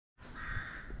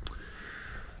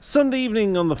Sunday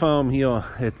evening on the farm here.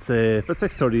 It's about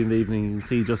 6:30 in the evening. You can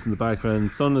see just in the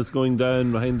background, sun is going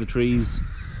down behind the trees.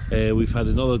 We've had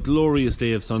another glorious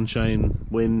day of sunshine,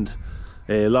 wind,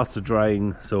 lots of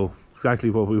drying, so exactly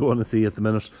what we want to see at the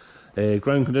minute.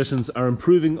 Ground conditions are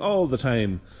improving all the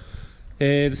time.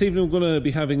 This evening we're going to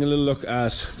be having a little look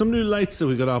at some new lights that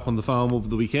we got up on the farm over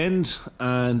the weekend,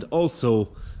 and also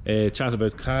chat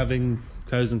about calving,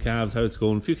 cows and calves, how it's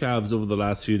going. A few calves over the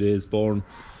last few days born.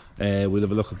 We'll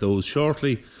have a look at those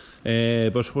shortly,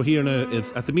 but we're here now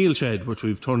at the meal shed, which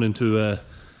we've turned into a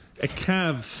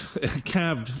calf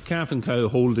and cow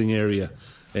holding area.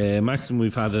 Maximum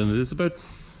we've had in it is about,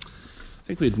 I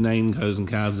think we had 9 cows and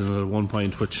calves in it at one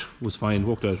point, which was fine,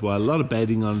 worked out well. A lot of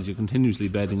bedding on it, you're continuously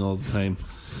bedding all the time.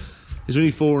 There's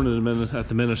only 4 in it at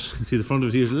the minute. You can see the front of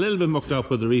it here is a little bit mucked up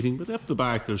where they're eating, but up the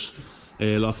back there's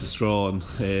lots of straw, and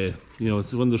you know,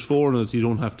 it's when there's 4 in it you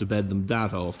don't have to bed them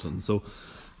that often. So,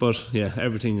 but yeah,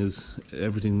 everything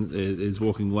is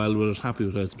working well with it. Happy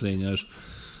with how it's playing out.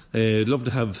 I'd love to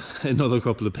have another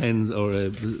couple of pens, or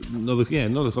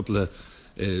another couple of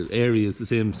areas the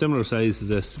similar size to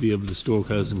this, to be able to store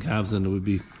cows and calves in. It would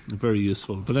be very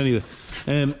useful. But anyway,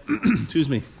 excuse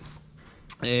me.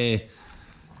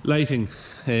 Lighting,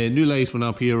 new light went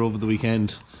up here over the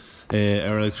weekend.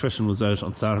 Our electrician was out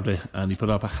on Saturday and he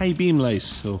put up a high beam light,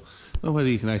 so I don't know whether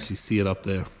you can actually see it up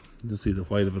there. You can see the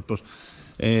white of it, but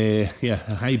yeah,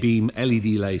 a high beam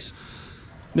LED light.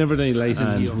 Never had any light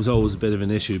in here. It was always a bit of an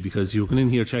issue because you were going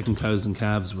in here checking cows and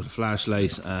calves with a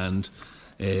flashlight, and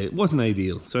it wasn't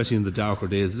ideal, especially in the darker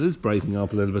days. It is brightening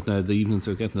up a little bit now. The evenings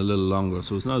are getting a little longer,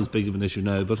 so it's not as big of an issue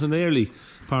now, but in the early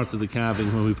parts of the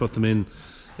calving, when we put them in,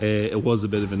 it was a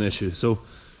bit of an issue. So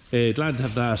glad to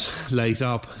have that light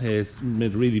up. It's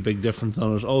made a really big difference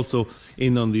on it. Also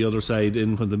in on the other side,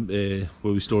 in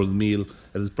where we store the meal,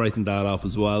 it has brightened that up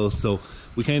as well. So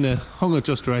we kind of hung it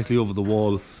just directly over the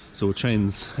wall, so it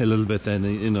shines a little bit then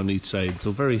in on each side.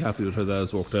 So very happy with how that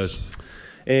has worked out.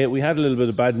 We had a little bit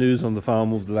of bad news on the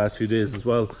farm over the last few days as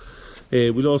well.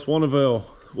 We lost one of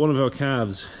our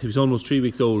calves. He was almost 3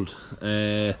 weeks old.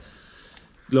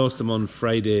 Lost him on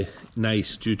Friday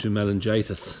night due to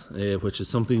meningitis, which is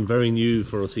something very new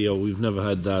for us here. We've never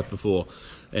had that before.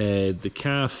 The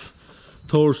calf,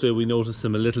 Thursday we noticed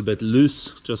him a little bit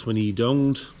loose just when he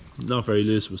dunged. Not very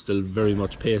loose, was still very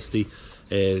much pasty.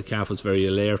 The calf was very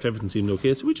alert, everything seemed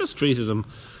okay, so we just treated him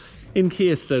in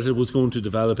case that it was going to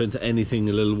develop into anything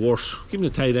a little worse. Keeping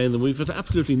it tied down, and we've had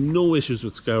absolutely no issues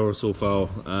with scour so far,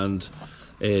 and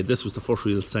this was the first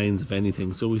real signs of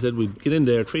anything. So we said we'd get in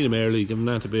there, treat him early, give him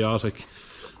an antibiotic,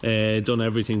 done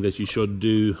everything that you should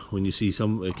do when you see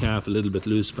a calf a little bit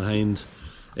loose behind,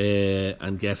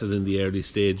 and get it in the early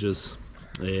stages.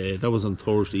 That was on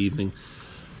Thursday evening.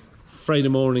 Friday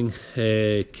morning,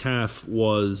 calf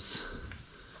was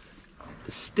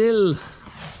still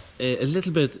a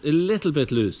little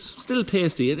bit loose, still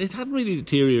pasty. It hadn't really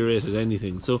deteriorated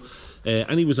anything. So,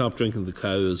 and he was up drinking the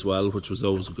cow as well, which was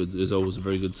always a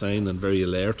very good sign, and very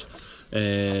alert.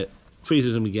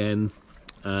 Treated him again,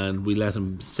 and we let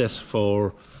him sit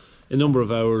for a number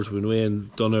of hours. We went away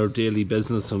and done our daily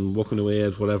business and working away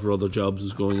at whatever other jobs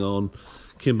was going on.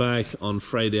 Came back on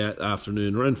Friday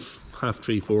afternoon around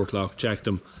 3:30, 4 o'clock. Checked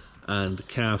him, and the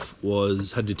calf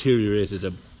had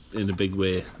deteriorated in a big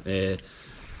way.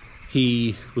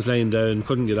 He was laying down,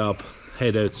 couldn't get up,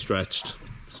 head outstretched.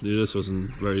 So knew this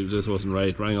wasn't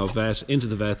right. Rang our vet, into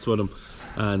the vets with him,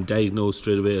 and diagnosed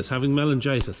straight away as having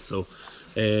meningitis. So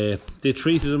they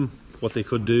treated him what they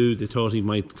could do. They thought he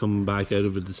might come back out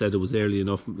of it. They said it was early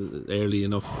enough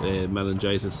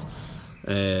meningitis.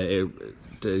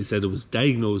 They said it was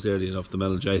diagnosed early enough, the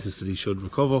meningitis, that he should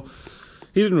recover.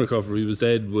 He didn't recover. He was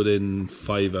dead within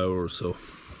 5 hours. So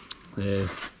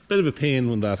bit of a pain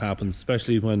when that happens,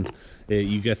 especially when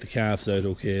you get the calves out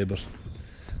okay, but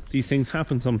these things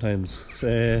happen sometimes.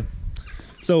 So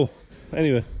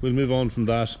anyway, we'll move on from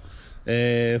that.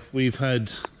 We've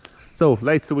had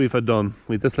lights that we've had done.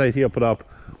 We had this light here put up.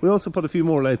 We also put a few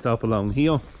more lights up along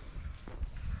here.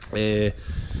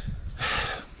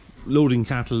 Loading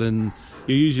cattle in,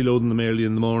 you're usually loading them early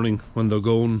in the morning when they're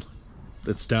going.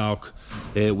 It's dark.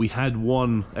 We had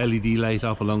one LED light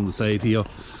up along the side here,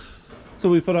 so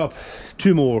we put up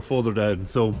 2 more further down,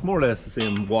 so more or less the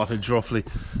same wattage roughly,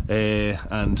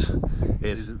 and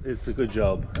it's a good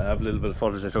job. I have a little bit of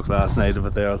footage I took last night of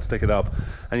it there. I'll stick it up,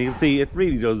 and you can see it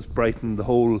really does brighten the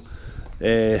whole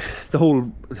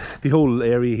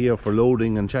area here for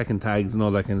loading and checking tags and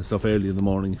all that kind of stuff early in the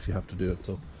morning if you have to do it.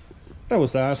 So that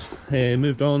was that.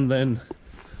 Moved on, then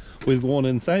we'll go on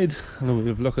inside and we'll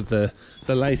have a look at the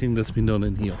lighting that's been done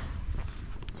in here.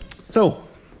 So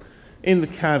in the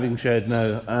calving shed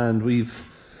now, and we've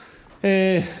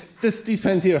these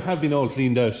pens here have been all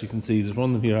cleaned out. You can see there's one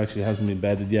of them here actually hasn't been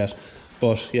bedded yet,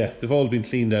 but yeah, they've all been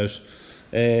cleaned out.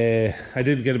 I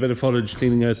did get a bit of footage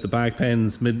cleaning out the back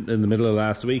pens in the middle of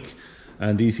last week,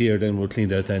 and these here then were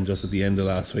cleaned out then just at the end of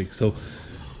last week. So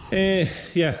yeah,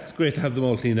 it's great to have them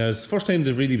all cleaned out. It's the first time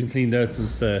they've really been cleaned out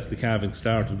since the calving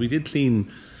started. We did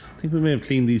clean, I think we may have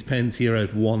cleaned these pens here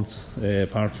out once,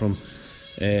 apart from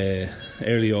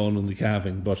early on in the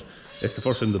calving, but it's the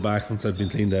first time the back ones have been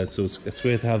cleaned out, so it's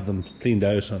great to have them cleaned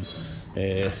out. And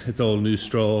it's all new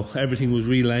straw. Everything was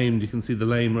relimed. You can see the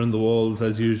lime around the walls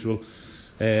as usual.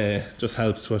 Just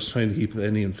helps with trying to keep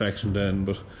any infection down.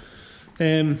 But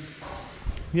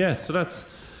yeah, so that's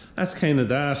kind of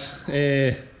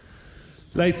that.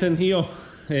 Lights in here,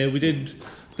 we did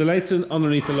the lights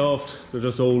underneath the loft. They're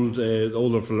just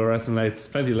older fluorescent lights,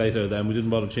 plenty of light out of them. We didn't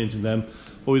bother changing them.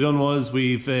 What we done was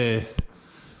we've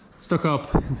stuck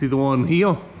up, you can see the one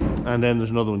here, and then there's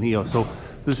another one here. So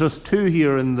there's just two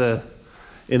here in the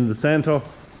centre,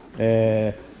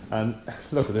 and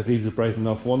look at it, leaves it bright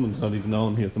enough. One of them's not even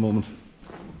on here at the moment,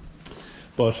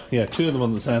 but yeah, two of them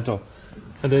on the centre.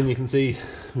 And then you can see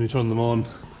when we turn them on,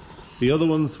 the other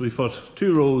ones we put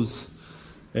two rows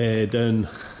down,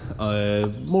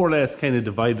 more or less kind of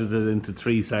divided it into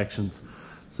three sections.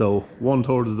 So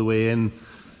 1/3 of the way in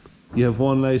you have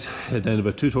one light, and then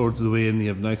about 2/3 of the way in you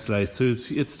have the next light. So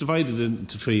it's divided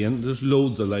into three, and there's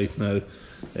loads of light now.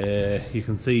 You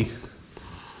can see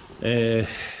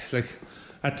like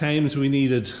at times we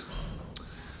needed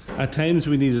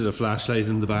a flashlight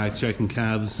in the back checking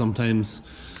calves sometimes,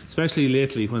 especially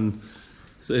lately when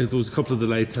there was a couple of the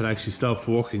lights had actually stopped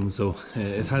working. So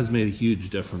it has made a huge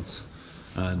difference,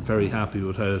 and very happy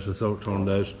with how it has turned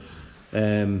out.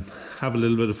 Have a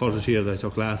little bit of footage here that I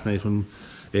took last night when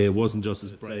it wasn't just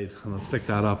as bright, and I'll stick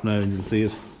that up now and you'll see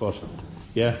it. But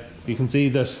yeah, you can see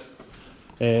that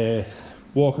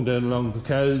walking down along the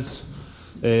cows,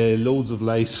 loads of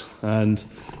light, and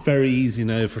very easy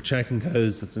now for checking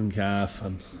cows that's in calf,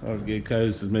 and or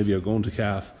cows that maybe are going to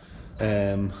calf.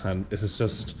 And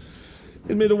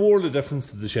it made a world of difference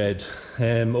to the shed.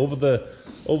 Over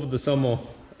the summer,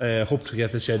 hope to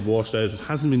get the shed washed out. It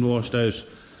hasn't been washed out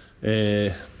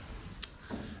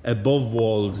above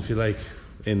walls, if you like,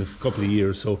 in a couple of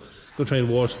years. So go try and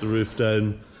wash the roof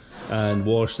down, and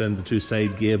wash then the two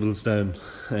side gables down,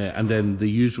 and then the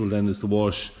usual then is to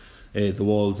wash the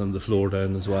walls and the floor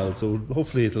down as well. So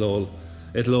hopefully it'll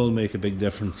all make a big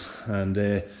difference.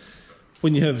 And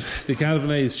when you have the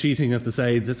galvanized sheeting at the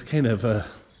sides, it's kind of a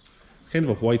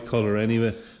white colour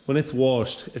anyway. When it's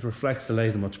washed, it reflects the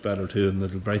light much better too, and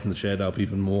it'll brighten the shed up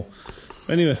even more.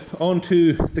 Anyway, on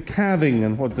to the calving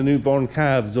and what the newborn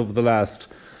calves over the last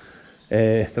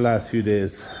few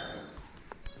days.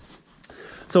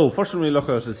 So first one we look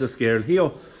at is this girl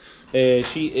here.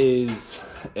 She is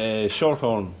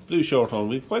shorthorn, blue shorthorn.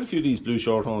 We've quite a few of these blue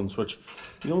shorthorns, which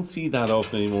you don't see that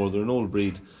often anymore. They're an old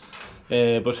breed,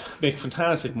 but make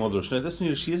fantastic mothers. Now this one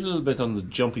here, she is a little bit on the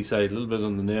jumpy side, a little bit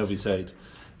on the nervy side,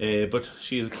 but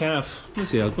she is a calf.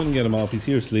 Let's see, I'll go and get him off. He's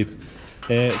here asleep.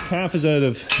 Calf is out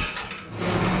of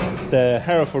the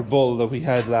Hereford bull that we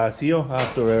had last year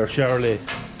after our Charlie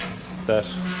that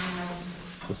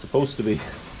was supposed to be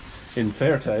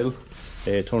infertile.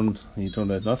 He turned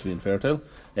out not to be infertile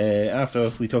after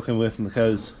we took him away from the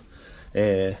cows.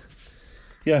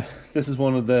 Yeah, this is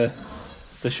one of the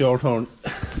shorthorn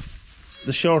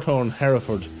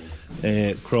Hereford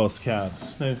cross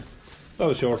calves. Now, a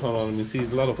lot of shorthorn on him. You see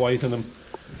there's a lot of white in him,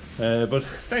 but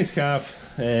nice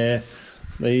calf.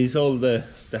 He's all the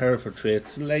Hereford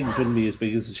traits. The legs wouldn't be as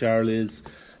big as the Charlie is.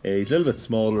 He's a little bit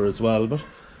smaller as well, but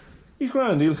he's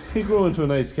grand. He'll grow into a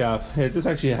nice calf. This is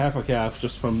actually a half a calf,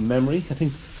 just from memory. I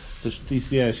think,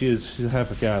 yeah, she's a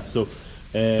half a calf. So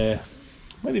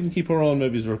might even keep her on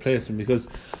maybe as a replacement, because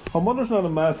her mother's not a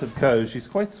massive cow. She's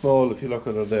quite small if you look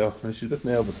at her there. Now, she's a bit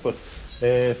nervous, but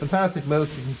fantastic milk.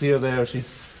 You can see her there.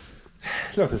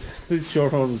 Look, these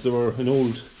shorthorns, they were an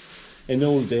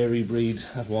old dairy breed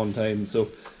at one time. So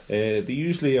they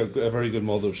usually are very good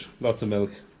mothers. Lots of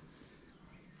milk,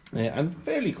 and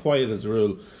fairly quiet as a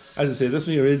rule. As I say, this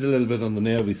one here is a little bit on the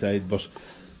nervy side, but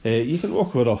you can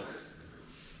work with her.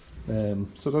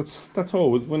 So that's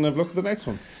all. When I've looked at the next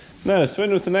one. Now,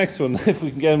 Sven with the next one, if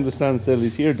we can get him to stand still.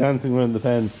 He's here dancing around the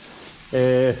pen.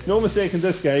 No mistake in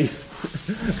this guy.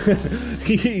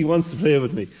 He wants to play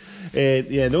with me.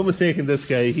 Yeah, no mistake in this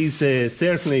guy. He's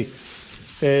certainly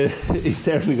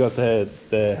got the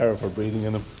Hereford breeding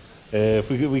in him.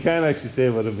 We can't actually stay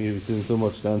with him. He's doing so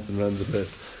much dancing around the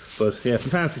place. But yeah,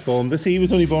 fantastic form. He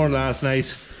was only born last night.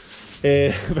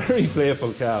 Very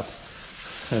playful calf.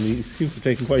 and he seems to be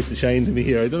taking quite the shine to me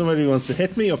here. I don't know whether he wants to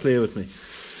hit me or play with me,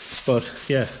 but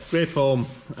yeah, great form.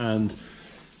 And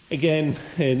again,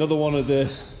 another one of the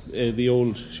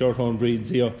old shorthorn breeds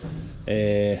here.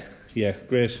 Yeah,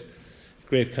 great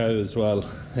cow as well.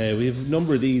 We have a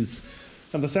number of these,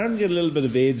 and they're starting to get a little bit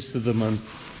of age to them, and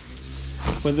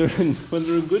when they're in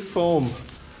good form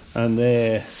and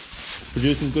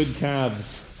producing good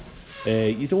calves,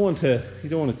 you don't want to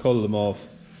cull them off.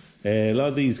 A lot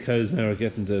of these cows now are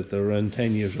getting to, they're around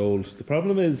 10 years old. The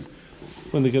problem is,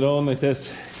 when they get on like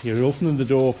this, you're opening the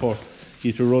door for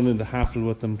you to run into hassle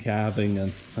with them calving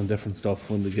and different stuff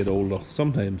when they get older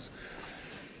sometimes.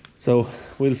 So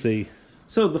we'll see.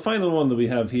 So the final one that we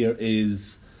have here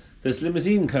is this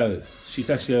limousine cow. She's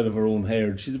actually out of her own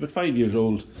herd. She's about 5 years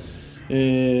old.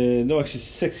 No, actually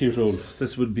 6 years old.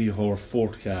 This would be her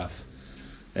fourth calf.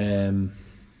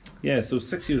 Yeah, so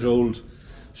 6 years old.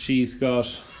 She's got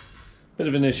a bit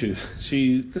of an issue.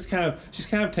 She's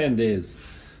calved 10 days.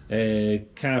 Her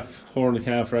and the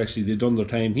calf are actually, they've done their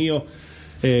time here,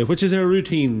 which is our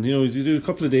routine. You know, you do a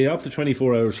couple of days, up to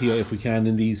 24 hours here if we can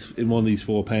in one of these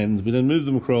 4 pens. We then move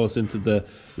them across into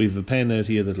we have a pen out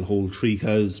here that'll hold 3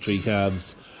 cows, 3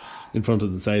 calves in front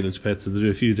of the silage pit, so they do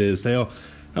a few days there.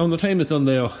 And when the time is done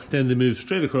there, then they move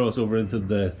straight across over into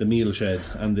the meal shed,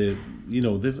 and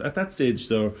at that stage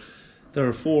they're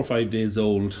 4 or 5 days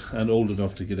old and old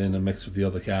enough to get in and mix with the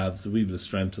other calves, a wee bit of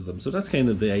strength to them. So that's kind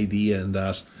of the idea in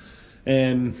that.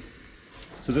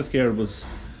 So this girl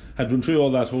had been through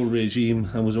all that whole regime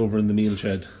and was over in the meal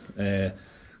shed. A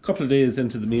couple of days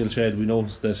into the meal shed, we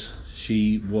noticed that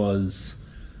she was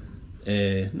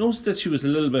losing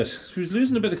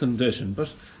a bit of condition, but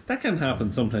that can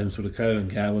happen sometimes with a cow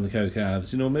and cow when the cow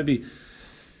calves. You know, maybe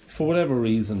for whatever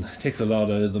reason, it takes a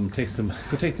lot out of them.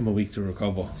 Could take them a week to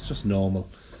recover. It's just normal.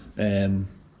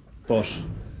 But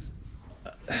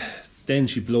then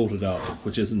she bloated up,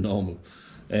 which isn't normal,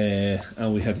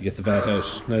 and we had to get the vet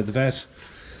out. Now the vet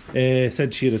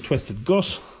said she had a twisted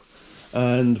gut,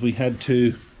 and we had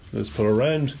to, let's pull her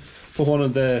around, put one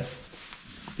of the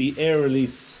air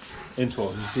release into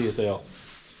her. You see it there.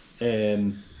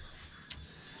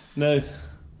 Now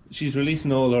she's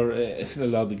releasing all her a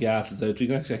lot of the gases out. You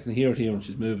can actually hear it here when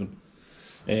she's moving.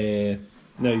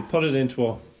 Now you put it into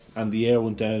her, and the air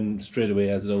went down straight away,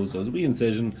 as it always does. A wee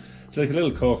incision. It's like a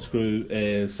little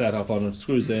corkscrew set up on it.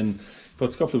 Screws in,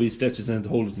 puts a couple of wee stitches in to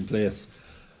hold it in place.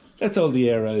 Lets all the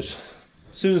air out. As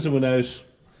soon as it went out,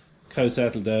 cow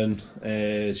settled down.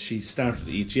 She started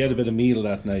to eat. She had a bit of meal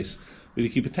that night. We had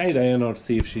to keep a tight eye on her to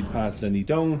see if she'd passed any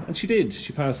dung, and she did.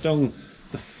 She passed dung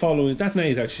the following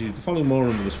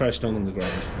morning. There was fresh dung on the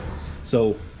ground,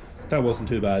 so that wasn't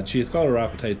too bad. She has got her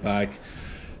appetite back.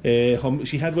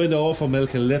 She had went off her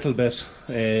milk a little bit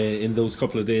in those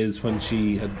couple of days after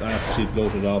she'd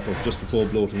bloated up, or just before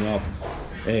bloating up.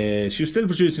 She was still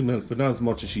producing milk, but not as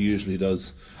much as she usually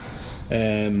does.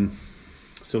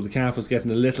 So the calf was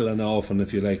getting a little and often,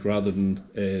 if you like, rather than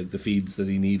the feeds that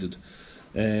he needed.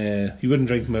 He wouldn't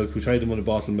drink milk. We tried him with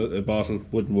a bottle,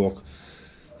 wouldn't work.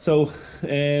 So,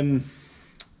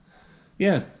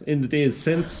 yeah, in the days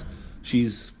since,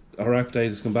 her appetite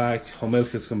has come back, her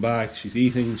milk has come back, she's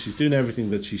eating, she's doing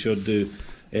everything that she should do.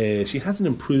 She hasn't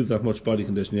improved that much body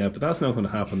condition yet, but that's not going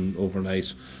to happen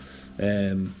overnight.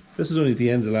 This is only the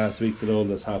end of last week that all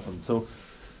this happened. So,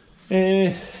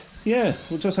 yeah,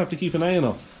 we'll just have to keep an eye on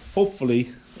her.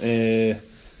 Hopefully, that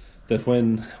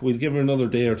when we'll give her another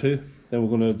day or two, then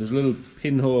there's a little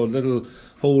pinhole, little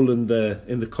hole in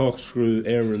the corkscrew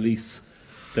air release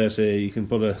that you can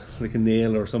put a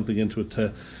nail or something into it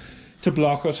to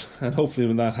block it, and hopefully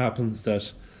when that happens,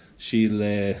 that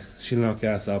she'll not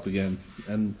gas up again.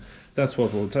 And that's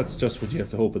just what you have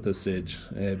to hope at this stage,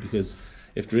 because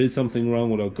if there is something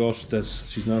wrong with her gut, that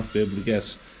she's not be able to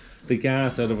get the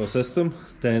gas out of her system,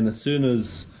 then as soon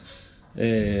as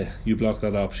you block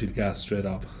that up, she'll gas straight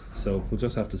up. So we'll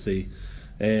just have to see.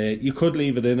 You could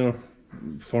leave it in her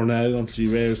for now until she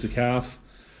rears the calf.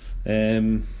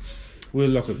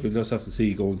 We'll just have to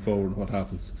see going forward what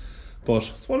happens.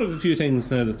 But it's one of the few things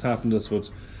now that's happened to us.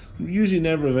 With usually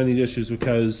never have any issues with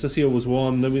cows. This here was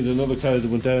one. Then we had another cow that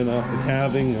went down after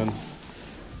calving, and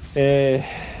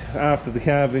after the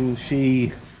calving,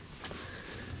 it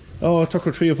took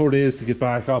her 3 or 4 days to get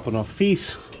back up on her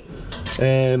feet.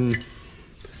 And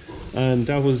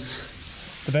that was,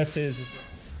 the vet says,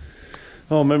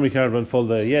 memory card went full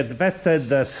there. Yeah, the vet said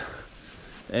that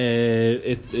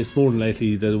it's more than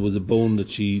likely that it was a bone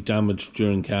that she damaged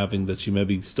during calving, that she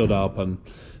maybe stood up and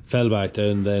fell back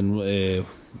down then,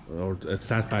 or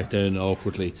sat back down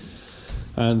awkwardly.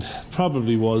 And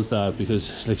probably was that,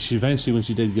 because she eventually, when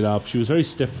she did get up, she was very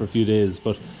stiff for a few days,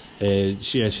 but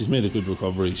she's made a good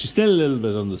recovery. She's still a little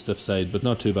bit on the stiff side, but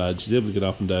not too bad. She's able to get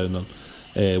up and down,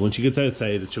 and when she gets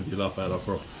outside, it should be a lot better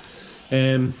for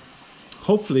her.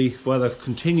 Hopefully, weather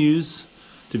continues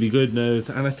to be good now,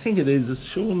 and I think it is. It's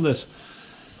shown that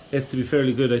it's to be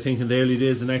fairly good, I think, in the early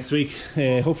days of next week.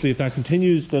 Hopefully, if that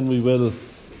continues, then we will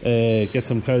get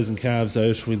some cows and calves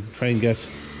out. We'll try and get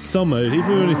some out. If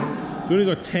we only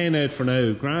got 10 out for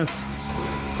now.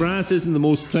 Grass isn't the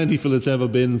most plentiful it's ever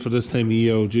been for this time of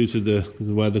year due to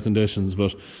the weather conditions,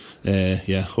 but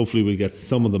yeah, hopefully we'll get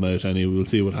some of them out anyway. We'll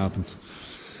see what happens.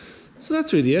 So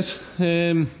that's really it.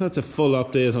 That's a full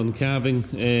update on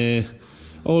calving.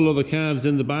 All other calves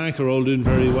in the back are all doing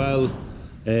very well.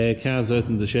 Calves out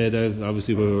in the shed,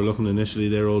 obviously where we were looking initially,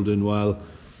 they're all doing well.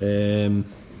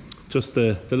 Just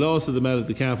the loss of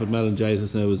the calf with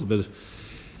meningitis now was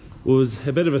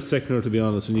a bit of a sickener, to be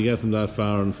honest. When you get them that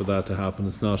far and for that to happen,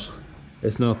 it's not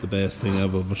the best thing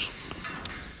ever, but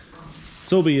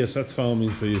so be it. That's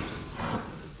farming for you.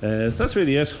 So that's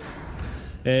really it.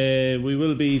 We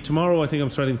will be tomorrow, I think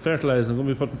I'm starting fertilizer. I'm going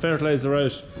to be putting fertilizer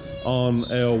out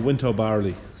on our winter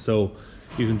barley, so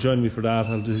you can join me for that.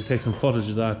 I'll take some footage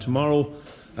of that tomorrow,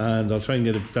 and I'll try and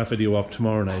get that video up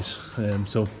tomorrow night.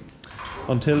 So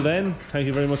until then, thank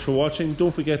you very much for watching.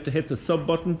 Don't forget to hit the sub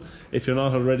button if you're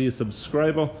not already a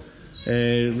subscriber.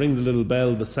 Ring the little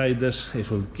bell beside it. It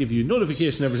will give you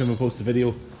notification every time I post a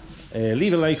video.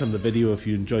 Leave a like on the video if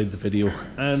you enjoyed the video,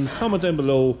 and comment down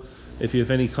below if you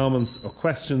have any comments or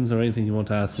questions or anything you want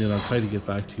to ask me, and I'll try to get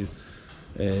back to you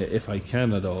if I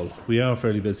can at all. We are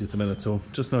fairly busy at the minute, so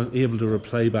just not able to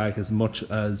reply back as much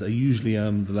as I usually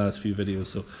am the last few videos.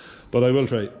 So, but I will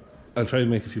try. I'll try and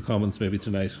make a few comments maybe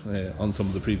tonight on some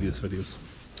of the previous videos.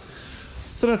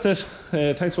 So that's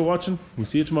it. Thanks for watching. We'll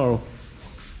see you tomorrow.